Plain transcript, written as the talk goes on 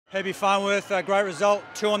Herbie, Farnworth, great result,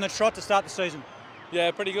 2 on the trot to start the season.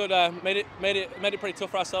 Yeah, pretty good. Made it pretty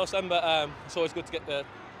tough for ourselves then, but it's always good to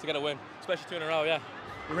get a win, especially 2 in a row. Yeah.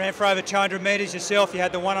 You ran for over 200 metres yourself. You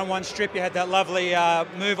had the one-on-one strip. You had that lovely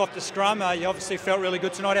move off the scrum. You obviously felt really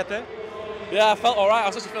good tonight out there. Yeah, I felt all right. I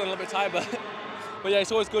was just feeling a little bit tired, but yeah,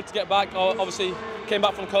 it's always good to get back. Obviously, came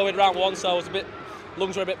back from COVID round 1, so I was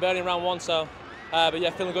lungs were a bit burning round 1. So, but yeah,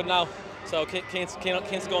 feeling good now. So keen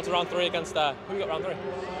to go into round 3 against who we got round 3?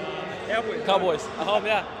 Cowboys at home,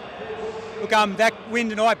 yeah. Look, that win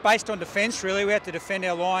tonight based on defence, really. We had to defend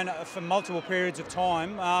our line for multiple periods of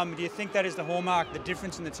time. Do you think that is the hallmark, the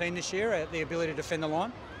difference in the team this year, the ability to defend the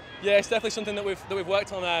line? Yeah, it's definitely something that we've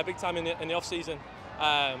worked on big time in the off season,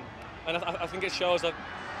 and I think it shows that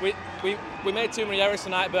we made too many errors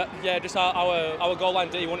tonight, but yeah, just our goal line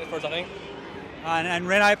D won it for us, I think. And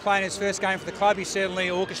Rene playing his first game for the club, he certainly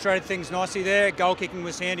orchestrated things nicely there. Goal kicking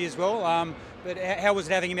was handy as well. But how was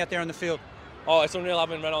it having him out there on the field? Oh, it's unreal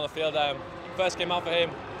having Rene on the field. First came out for him.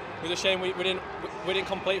 It was a shame we didn't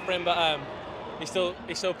complete for him, but he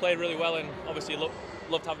still played really well, and obviously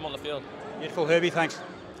loved to have him on the field. Beautiful, Herbie. Thanks.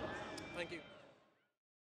 Thank you.